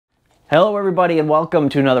Hello everybody and welcome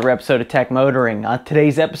to another episode of Tech Motoring. On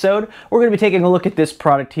today's episode, we're going to be taking a look at this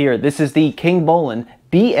product here. This is the KINGBOLEN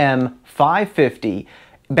BM550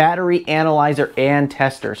 battery analyzer and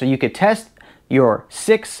tester. So you could test your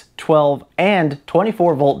 6, 12, and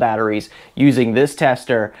 24 volt batteries using this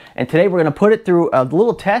tester. And today we're going to put it through a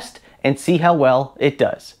little test and see how well it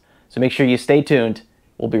does. So make sure you stay tuned.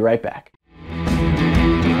 We'll be right back.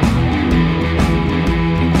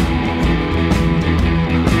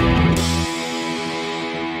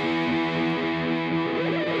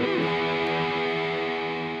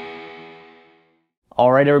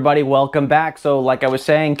 All right, everybody, welcome back. So like I was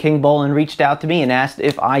saying, KINGBOLEN reached out to me and asked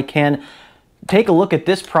if I can take a look at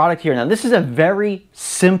this product here. Now, this is a very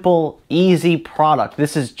simple, easy product.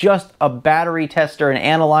 This is just a battery tester and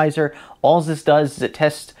analyzer. All this does is it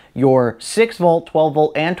tests your 6 volt, 12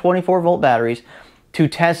 volt, and 24 volt batteries to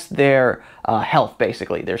test their health,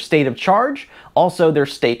 basically, their state of charge, also their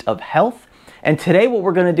state of health. And today what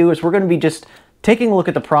we're gonna do is we're gonna be just taking a look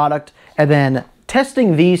at the product and then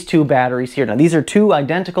testing these two batteries here. Now, these are two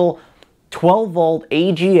identical 12 volt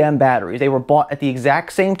AGM batteries. They were bought at the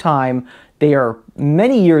exact same time. They are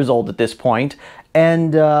many years old at this point.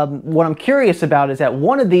 And what I'm curious about is that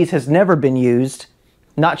one of these has never been used,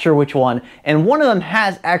 not sure which one, and one of them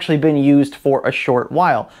has actually been used for a short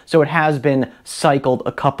while. So it has been cycled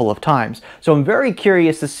a couple of times. So I'm very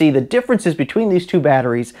curious to see the differences between these two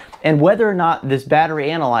batteries and whether or not this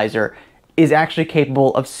battery analyzer is actually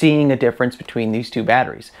capable of seeing a difference between these two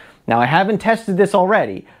batteries. Now, I haven't tested this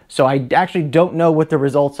already, so I actually don't know what the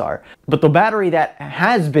results are. But the battery that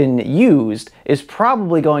has been used is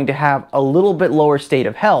probably going to have a little bit lower state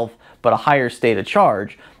of health, but a higher state of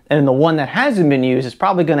charge. And the one that hasn't been used is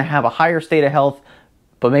probably going to have a higher state of health,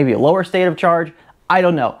 but maybe a lower state of charge. I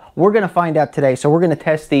don't know. We're going to find out today. So we're going to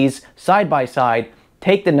test these side by side,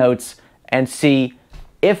 take the notes, and see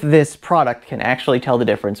if this product can actually tell the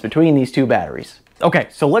difference between these two batteries. Okay,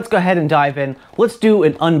 so let's go ahead and dive in. Let's do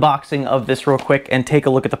an unboxing of this real quick and take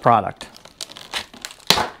a look at the product.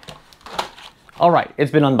 All right,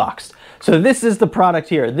 it's been unboxed. So this is the product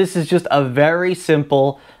here. This is just a very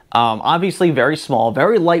simple, obviously very small,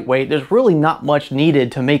 very lightweight. There's really not much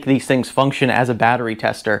needed to make these things function as a battery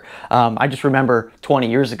tester. I just remember 20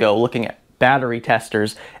 years ago looking at battery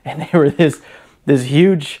testers, and they were this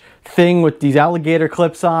huge thing with these alligator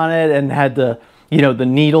clips on it and had the, the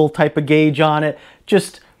needle type of gauge on it.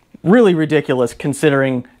 Just really ridiculous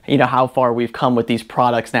considering, how far we've come with these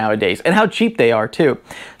products nowadays and how cheap they are too.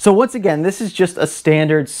 So once again, this is just a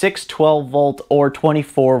standard 6, 12 volt or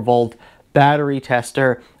 24 volt battery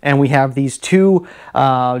tester. And we have these two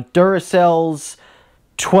Duracells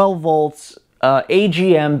 12 volts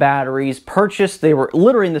AGM batteries purchased. They were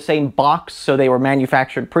literally in the same box, so they were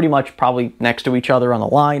manufactured pretty much probably next to each other on the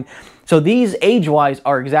line. So these age-wise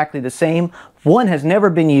are exactly the same. One has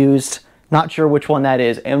never been used, not sure which one that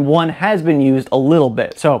is, and one has been used a little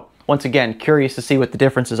bit. So once again, curious to see what the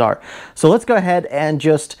differences are. So let's go ahead and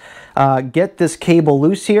just get this cable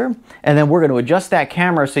loose here, and then we're going to adjust that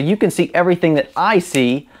camera so you can see everything that I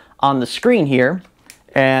see on the screen here.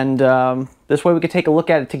 And this way we could take a look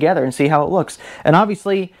at it together and see how it looks. And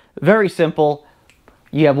obviously, very simple.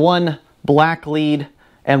 You have one black lead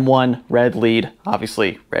and one red lead.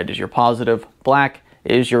 Obviously, red is your positive, black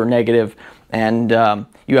is your negative. And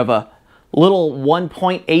you have a little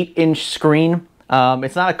 1.8 inch screen.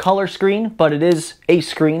 It's not a color screen, but it is a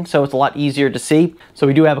screen, so it's a lot easier to see. So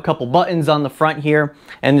we do have a couple buttons on the front here,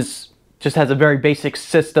 and this just has a very basic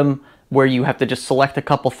system where you have to just select a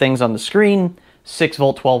couple things on the screen. 6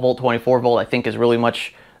 volt, 12 volt, 24 volt, I think is really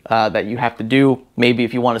much that you have to do. Maybe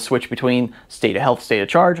if you want to switch between state of health, state of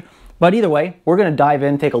charge. But either way, we're going to dive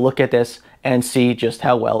in, take a look at this, and see just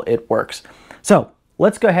how well it works. So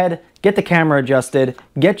let's go ahead, get the camera adjusted,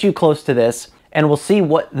 get you close to this, and we'll see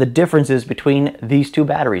what the differences between these two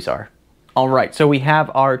batteries are. All right, so we have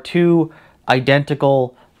our two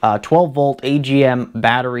identical 12 volt AGM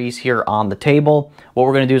batteries here on the table. What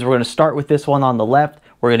we're going to do is we're going to start with this one on the left.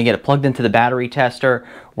 We're going to get it plugged into the battery tester.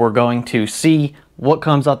 We're going to see what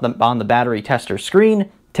comes up on the battery tester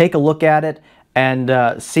screen, take a look at it,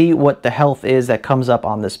 and see what the health is that comes up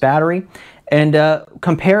on this battery, and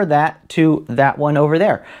compare that to that one over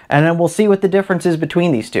there. And then we'll see what the difference is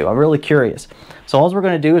between these two. I'm really curious. So all we're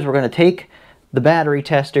going to do is we're going to take the battery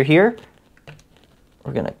tester here.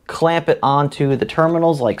 We're going to clamp it onto the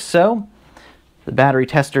terminals like so. The battery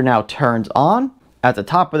tester now turns on. At the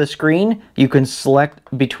top of the screen, you can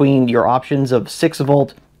select between your options of 6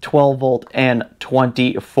 volt, 12 volt, and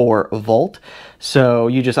 24 volt. So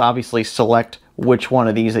you just obviously select which one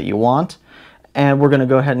of these that you want. And we're going to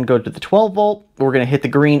go ahead and go to the 12 volt. We're going to hit the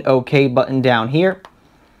green OK button down here.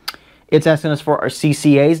 it's asking us for our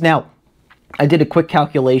CCAs. Now, I did a quick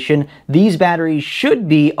calculation. These batteries should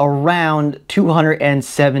be around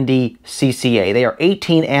 270 CCA. They are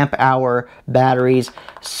 18 amp hour batteries.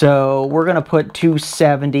 So we're going to put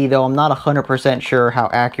 270, though I'm not 100% sure how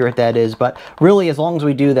accurate that is. But really, as long as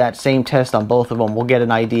we do that same test on both of them, we'll get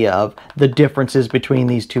an idea of the differences between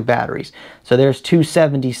these two batteries. So there's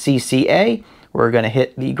 270 CCA. We're going to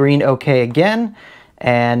hit the green OK again.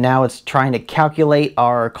 And now it's trying to calculate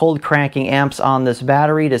our cold cranking amps on this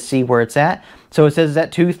battery to see where it's at. So it says it's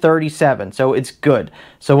at 237, so it's good.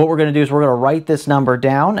 So what we're going to do is we're going to write this number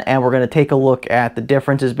down, and we're going to take a look at the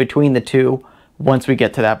differences between the two once we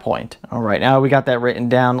get to that point. All right, now we got that written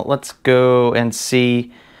down. Let's go and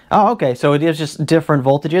see. Oh, okay, so it is just different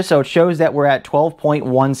voltages. So it shows that we're at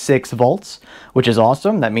 12.16 volts, which is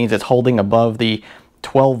awesome. That means it's holding above the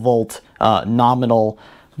 12 volt nominal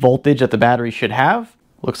voltage that the battery should have.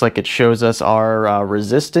 Looks like it shows us our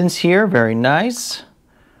resistance here. Very nice.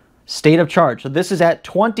 State of charge. So this is at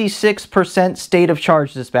 26% state of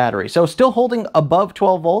charge, this battery. So still holding above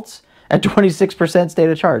 12 volts at 26% state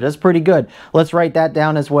of charge. That's pretty good. Let's write that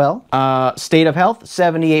down as well. State of health,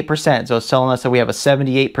 78%. So it's telling us that we have a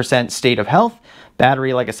 78% state of health.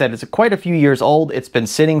 Battery, like I said, it's quite a few years old. It's been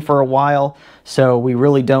sitting for a while, so we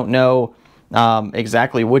really don't know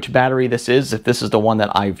exactly which battery this is, if this is the one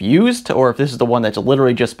that I've used or if this is the one that's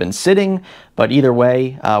literally just been sitting. But either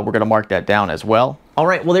way, we're going to mark that down as well. All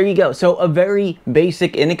right, well, there you go. So a very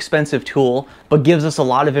basic, inexpensive tool, but gives us a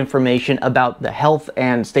lot of information about the health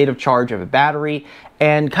and state of charge of a battery,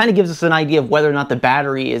 and kind of gives us an idea of whether or not the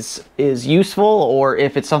battery is useful or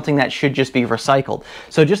if it's something that should just be recycled.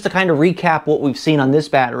 So just to kind of recap what we've seen on this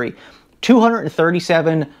battery,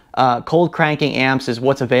 237 cold cranking amps is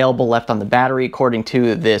what's available left on the battery according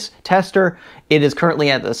to this tester. It is currently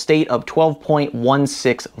at the state of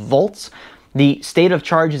 12.16 volts. The state of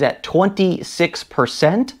charge is at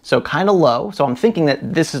 26%, so kind of low. So I'm thinking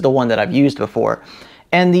that this is the one that I've used before.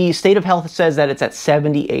 And the state of health says that it's at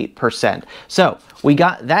 78%. So we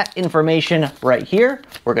got that information right here.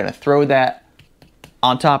 We're going to throw that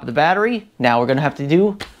on top of the battery. Now we're going to have to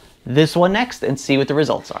do this one next and see what the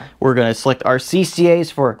results are. We're going to select our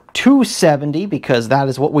CCAs for 270 because that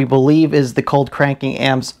is what we believe is the cold cranking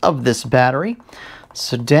amps of this battery.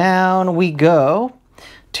 So down we go.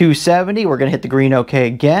 270, we're going to hit the green OK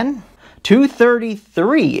again.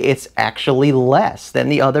 233, it's actually less than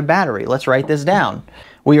the other battery. Let's write this down.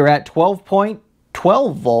 We are at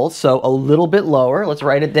 12.12 volts, so a little bit lower. Let's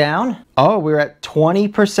write it down. Oh, we're at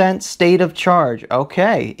 20% state of charge.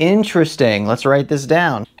 Okay, interesting. Let's write this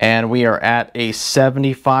down. And we are at a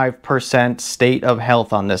 75% state of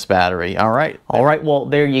health on this battery. All right. All right, well,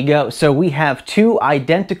 there you go. So we have two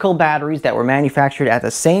identical batteries that were manufactured at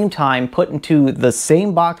the same time, put into the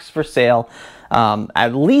same box for sale.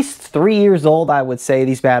 At least 3 years old, I would say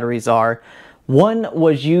these batteries are. One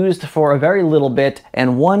was used for a very little bit,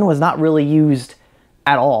 and one was not really used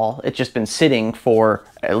at all. It's just been sitting for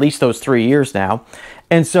at least those 3 years now.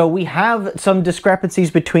 And so we have some discrepancies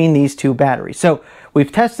between these two batteries. So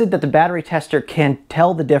we've tested that the battery tester can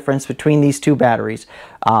tell the difference between these two batteries.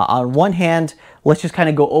 On one hand, let's just kind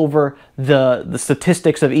of go over the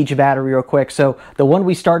statistics of each battery real quick. So the one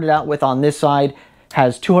we started out with on this side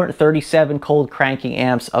has 237 cold cranking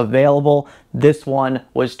amps available. This one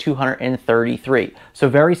was 233. So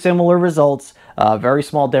very similar results, very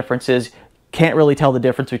small differences. Can't really tell the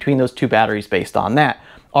difference between those two batteries based on that.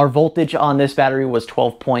 Our voltage on this battery was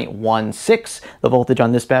 12.16. The voltage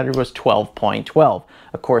on this battery was 12.12.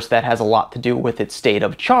 Of course, that has a lot to do with its state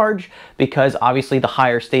of charge, because obviously the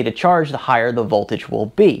higher state of charge, the higher the voltage will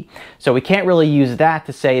be. So we can't really use that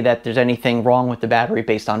to say that there's anything wrong with the battery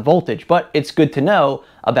based on voltage, but it's good to know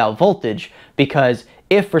about voltage, because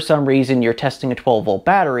if for some reason you're testing a 12 volt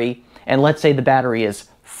battery, and let's say the battery is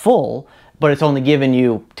full, but it's only giving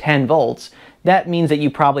you 10 volts, that means that you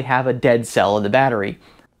probably have a dead cell in the battery.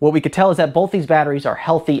 What we could tell is that both these batteries are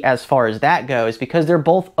healthy as far as that goes because they're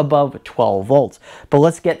both above 12 volts. But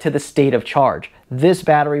let's get to the state of charge. This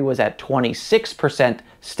battery was at 26%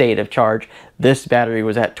 state of charge. This battery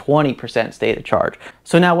was at 20% state of charge.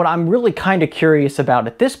 So now what I'm really kind of curious about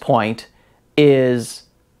at this point is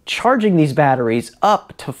charging these batteries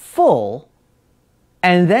up to full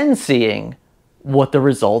and then seeing what the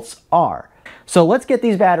results are. So let's get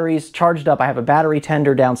these batteries charged up. I have a battery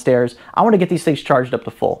tender downstairs. I want to get these things charged up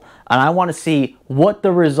to full. And I want to see what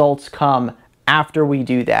the results come after we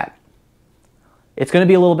do that. It's going to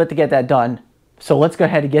be a little bit to get that done. So let's go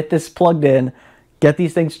ahead and get this plugged in, get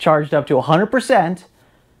these things charged up to 100%,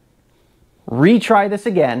 retry this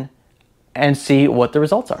again, and see what the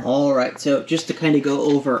results are. All right, so just to kind of go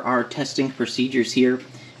over our testing procedures here,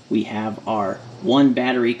 We have our one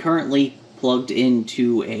battery currently plugged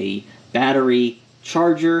into a battery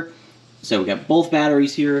charger. So we got both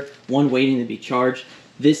batteries here, one waiting to be charged.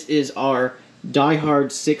 This is our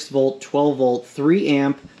diehard 6 volt, 12 volt, 3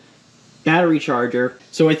 amp battery charger.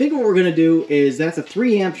 So I think what we're gonna do is, that's a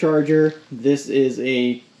 3 amp charger. This is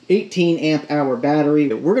a 18 amp hour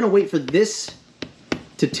battery. We're gonna wait for this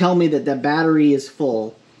to tell me that the battery is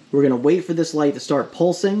full. We're gonna wait for this light to start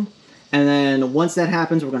pulsing. And then once that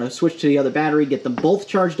happens, we're gonna switch to the other battery, get them both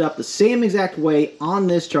charged up the same exact way on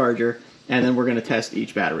this charger, and then we're gonna test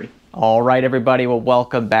each battery. All right, everybody, well,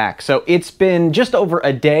 welcome back. So it's been just over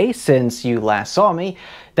a day since you last saw me.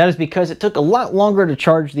 That is because it took a lot longer to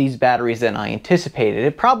charge these batteries than I anticipated.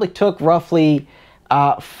 It probably took roughly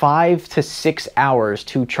 5 to 6 hours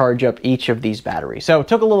to charge up each of these batteries. So it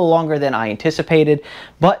took a little longer than I anticipated,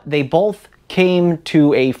 but they both came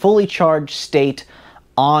to a fully charged state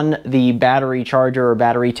on the battery charger or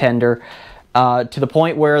battery tender to the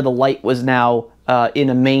point where the light was now in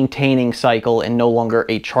a maintaining cycle and no longer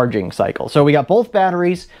a charging cycle. So we got both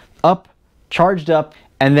batteries up, charged up,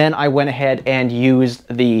 and then I went ahead and used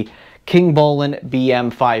the KINGBOLEN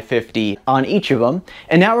BM550 on each of them.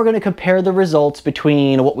 And now we're going to compare the results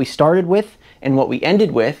between what we started with and what we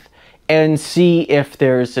ended with and see if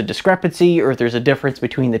there's a discrepancy or if there's a difference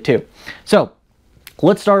between the two. So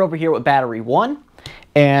let's start over here with battery 1.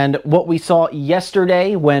 And what we saw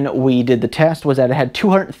yesterday when we did the test was that it had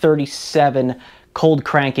 237 cold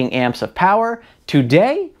cranking amps of power.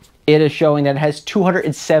 Today, it is showing that it has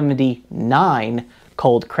 279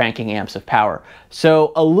 cold cranking amps of power.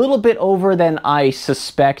 So a little bit over than I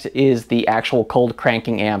suspect is the actual cold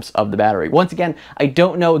cranking amps of the battery. Once again, I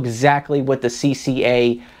don't know exactly what the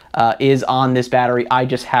CCA is on this battery. I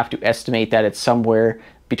just have to estimate that it's somewhere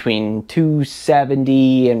between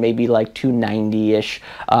 270 and maybe like 290-ish.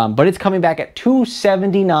 But it's coming back at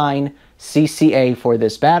 279 CCA for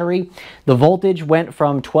this battery. The voltage went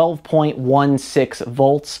from 12.16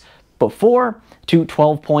 volts before to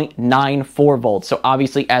 12.94 volts. So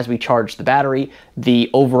obviously, as we charge the battery, the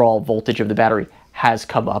overall voltage of the battery has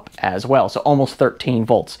come up as well. So almost 13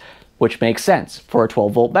 volts, which makes sense for a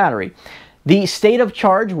 12 volt battery. The state of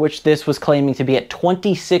charge, which this was claiming to be at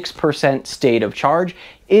 26% state of charge,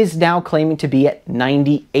 is now claiming to be at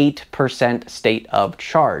 98% state of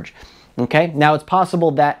charge. Okay, now it's possible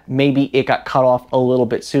that maybe it got cut off a little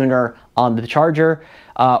bit sooner on the charger,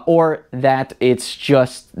 or that it's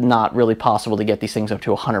just not really possible to get these things up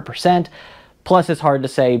to 100%. Plus, it's hard to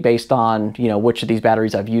say based on, you know, which of these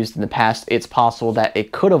batteries I've used in the past. It's possible that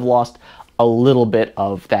it could have lost a little bit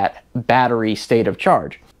of that battery state of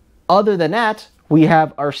charge. Other than that, we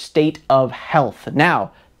have our state of health.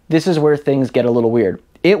 Now, this is where things get a little weird.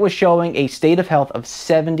 It was showing a state of health of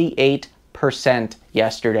 78%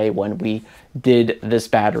 yesterday when we did this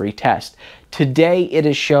battery test. Today, it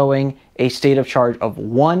is showing a state of charge of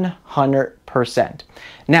 100%.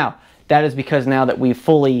 Now, that is because now that we've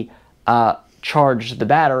fully charged the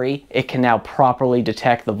battery, it can now properly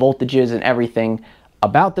detect the voltages and everything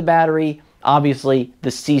about the battery. Obviously, the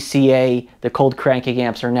CCA, the cold cranking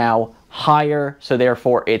amps, are now higher, so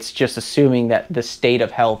therefore it's just assuming that the state of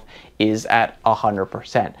health is at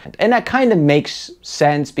 100%. And that kind of makes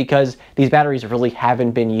sense because these batteries really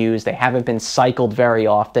haven't been used. They haven't been cycled very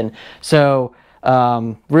often. So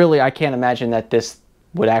really, I can't imagine that this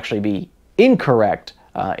would actually be incorrect.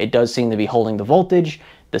 It does seem to be holding the voltage.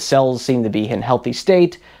 The cells seem to be in healthy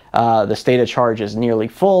state. The state of charge is nearly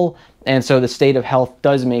full. And so the state of health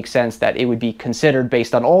does make sense that it would be considered,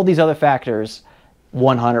 based on all these other factors,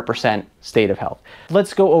 100% state of health.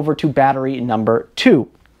 Let's go over to battery number 2.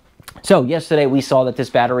 So yesterday we saw that this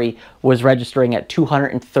battery was registering at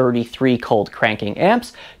 233 cold cranking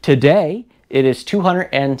amps. Today it is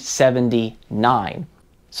 279.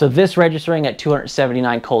 So this registering at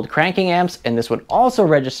 279 cold cranking amps, and this one also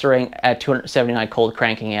registering at 279 cold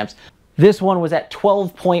cranking amps. This one was at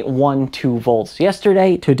 12.12 volts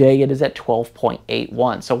yesterday. Today it is at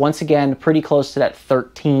 12.81. So once again, pretty close to that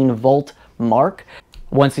 13 volt mark.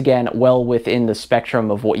 Once again, well within the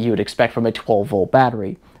spectrum of what you would expect from a 12 volt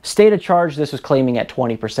battery. State of charge, this was claiming at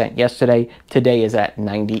 20% yesterday. Today is at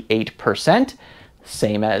 98%.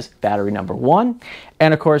 Same as battery number 1.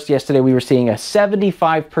 And of course, yesterday we were seeing a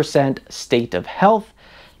 75% state of health.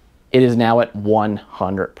 It is now at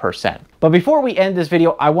 100%. But before we end this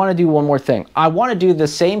video, I want to do one more thing. I want to do the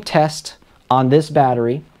same test on this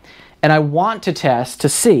battery, and I want to test to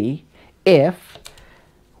see if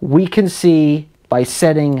we can see by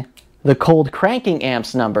setting the cold cranking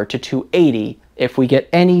amps number to 280 if we get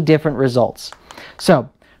any different results. So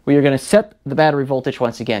we are going to set the battery voltage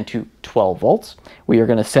once again to 12 volts. We are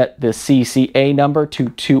going to set the CCA number to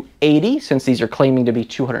 280, since these are claiming to be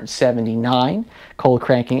 279 cold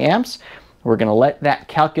cranking amps. We're going to let that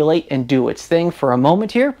calculate and do its thing for a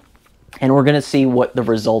moment here, and we're going to see what the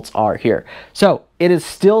results are here. So it is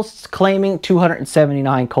still claiming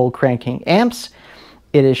 279 cold cranking amps.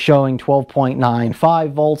 It is showing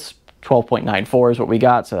 12.95 volts. 12.94 is what we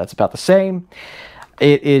got, so that's about the same.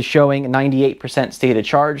 It is showing 98% state of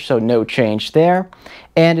charge, so no change there.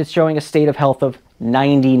 And it's showing a state of health of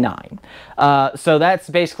 99. So that's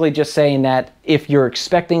basically just saying that if you're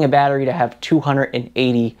expecting a battery to have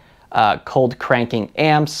 280 cold cranking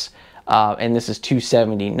amps, and this is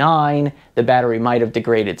 279, the battery might have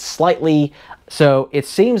degraded slightly. So it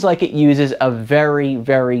seems like it uses a very,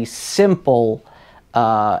 very simple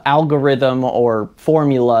algorithm or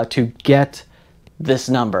formula to get this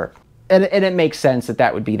number. And it makes sense that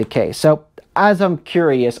that would be the case. So as I'm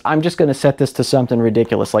curious, I'm just going to set this to something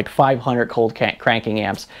ridiculous like 500 cold cranking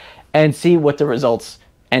amps and see what the results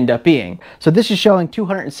end up being. So this is showing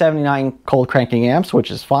 279 cold cranking amps,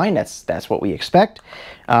 which is fine. That's what we expect.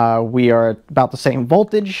 We are about the same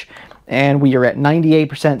voltage, and we are at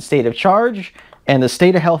 98% state of charge, and the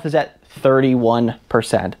state of health is at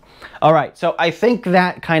 31%. All right, so I think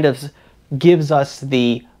that kind of gives us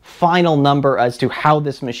the final number as to how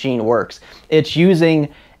this machine works. It's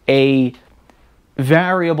using a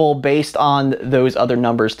variable based on those other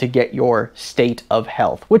numbers to get your state of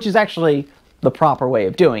health, which is actually the proper way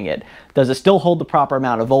of doing it. Does it still hold the proper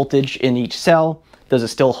amount of voltage in each cell? Does it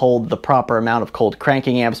still hold the proper amount of cold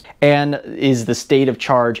cranking amps? And is the state of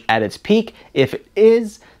charge at its peak? If it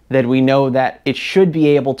is, then we know that it should be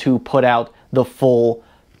able to put out the full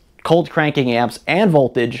cold cranking amps and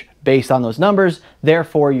voltage based on those numbers.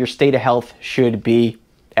 Therefore, your state of health should be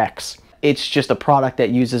X. It's just a product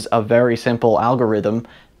that uses a very simple algorithm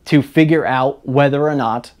to figure out whether or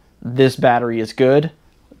not this battery is good,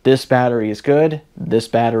 this battery is good, this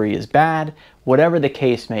battery is bad, whatever the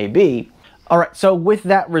case may be. All right, so with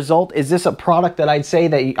that result, is this a product that I'd say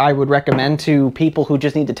that I would recommend to people who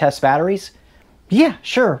just need to test batteries? Yeah,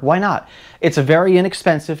 sure, why not? It's a very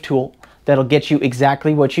inexpensive tool that'll get you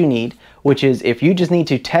exactly what you need, which is if you just need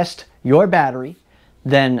to test your battery,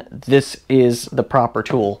 then this is the proper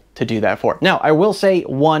tool to do that for. Now, I will say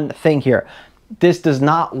one thing here. This does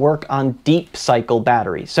not work on deep cycle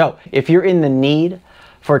batteries. So if you're in the need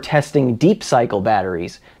for testing deep cycle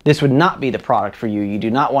batteries, this would not be the product for you. You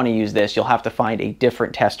do not want to use this. You'll have to find a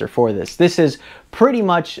different tester for this. This is pretty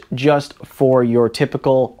much just for your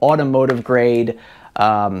typical automotive grade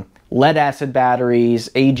lead acid batteries,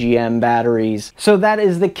 AGM batteries. So that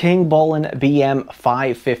is the KINGBOLEN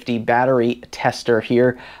BM550 battery tester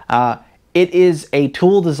here. It is a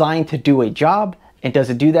tool designed to do a job. And does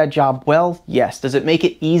it do that job well? Yes. Does it make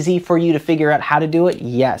it easy for you to figure out how to do it?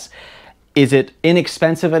 Yes. Is it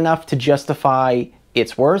inexpensive enough to justify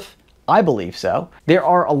its worth? I believe so. There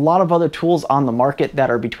are a lot of other tools on the market that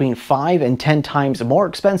are between 5 and 10 times more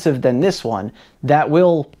expensive than this one that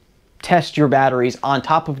will test your batteries on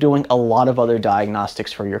top of doing a lot of other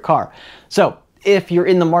diagnostics for your car. So if you're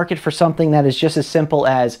in the market for something that is just as simple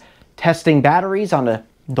as testing batteries on a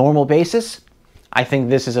normal basis, I think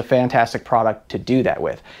this is a fantastic product to do that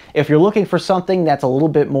with. If you're looking for something that's a little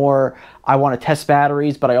bit more, I want to test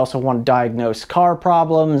batteries, but I also want to diagnose car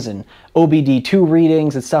problems and OBD2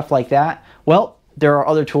 readings and stuff like that, well, there are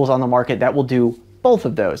other tools on the market that will do both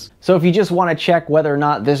of those. So if you just want to check whether or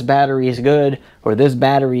not this battery is good or this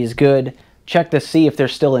battery is good, check to see if they're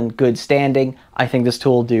still in good standing, I think this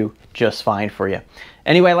tool will do just fine for you.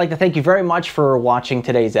 Anyway, I'd like to thank you very much for watching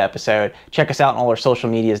today's episode. Check us out on all our social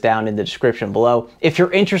medias down in the description below. If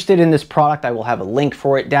you're interested in this product, I will have a link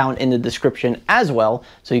for it down in the description as well,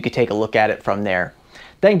 so you can take a look at it from there.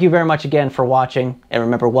 Thank you very much again for watching, and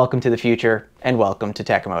remember, welcome to the future and welcome to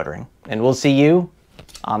Tech Motoring. And we'll see you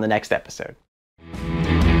on the next episode.